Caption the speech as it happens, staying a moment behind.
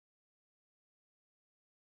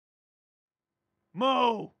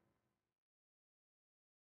Mo!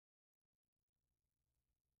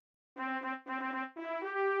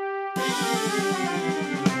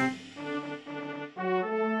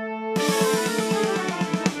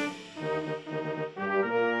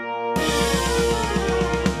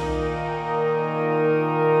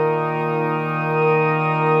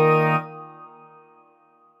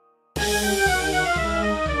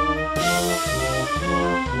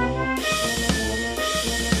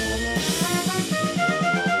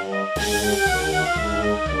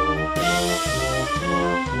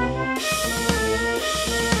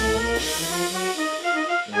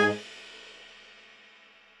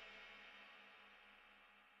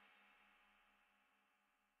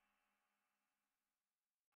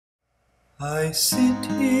 I sit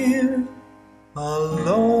here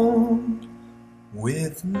alone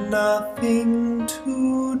with nothing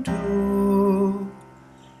to do.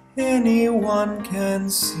 Anyone can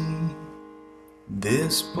see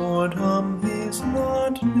this boredom is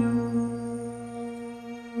not new.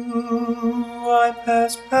 I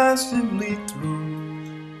pass passively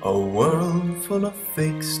through a world full of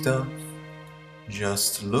fake stuff.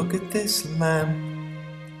 Just look at this lamp,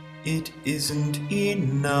 it isn't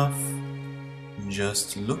enough.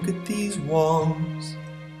 Just look at these walls,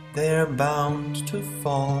 they're bound to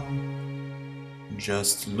fall.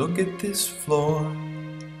 Just look at this floor,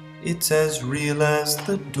 it's as real as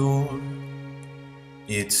the door.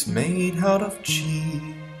 It's made out of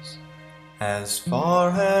cheese, as far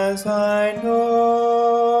as I know.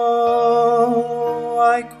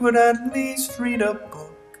 I could at least read a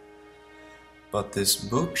book, but this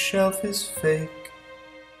bookshelf is fake.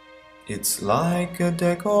 It's like a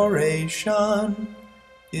decoration,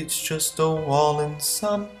 it's just a wall and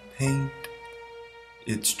some paint.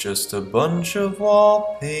 It's just a bunch of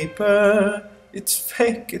wallpaper. It's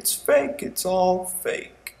fake, it's all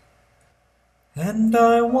fake. And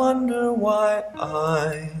I wonder why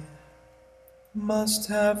I must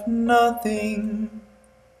have nothing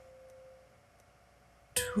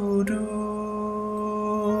to do.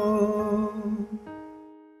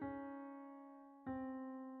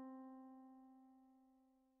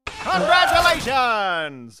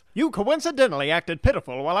 Congratulations! You coincidentally acted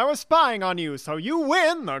pitiful while I was spying on you, so you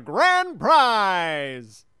win the grand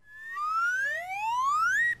prize!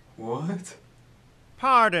 What?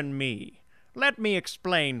 Pardon me. Let me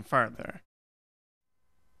explain further.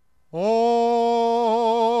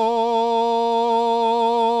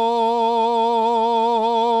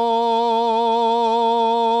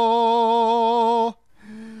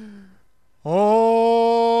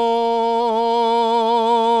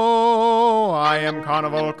 I am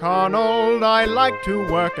Carnival Carnold. I like to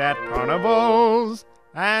work at carnivals.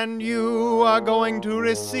 And you are going to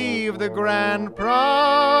receive the grand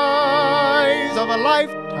prize of a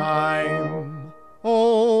lifetime.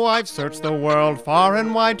 Oh, I've searched the world far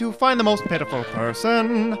and wide to find the most pitiful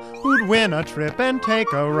person who'd win a trip and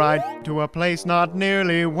take a ride to a place not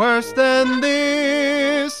nearly worse than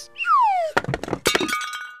this.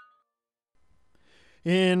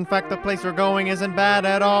 In fact, the place we're going isn't bad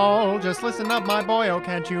at all. Just listen up, my boy, oh,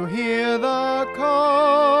 can't you hear the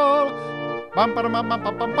call?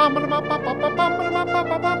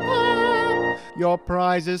 Your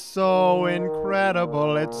prize is so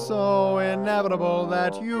incredible, it's so inevitable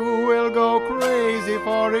that you will go crazy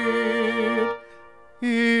for it.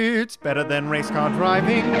 It's better than race car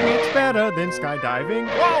driving, it's better than skydiving.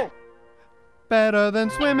 Whoa! Better than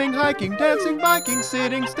swimming, hiking, dancing, biking,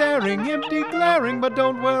 sitting, staring, empty, glaring. But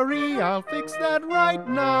don't worry, I'll fix that right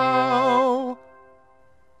now.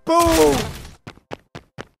 Boom!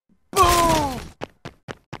 Boom!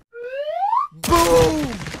 Boom!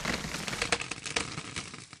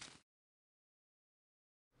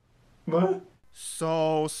 What?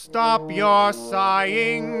 So stop your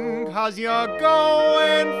sighing, 'cause you're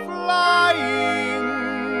going flying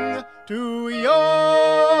to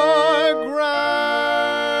your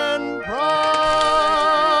grand prize.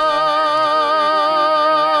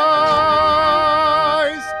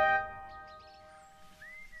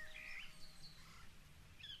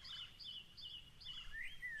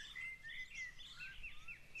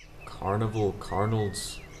 Carnival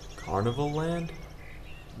Carnold's Carnival Land?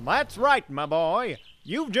 That's right, my boy.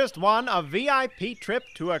 You've just won a VIP trip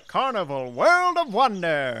to a carnival world of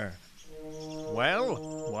wonder. Well,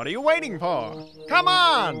 what are you waiting for? Come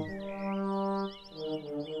on!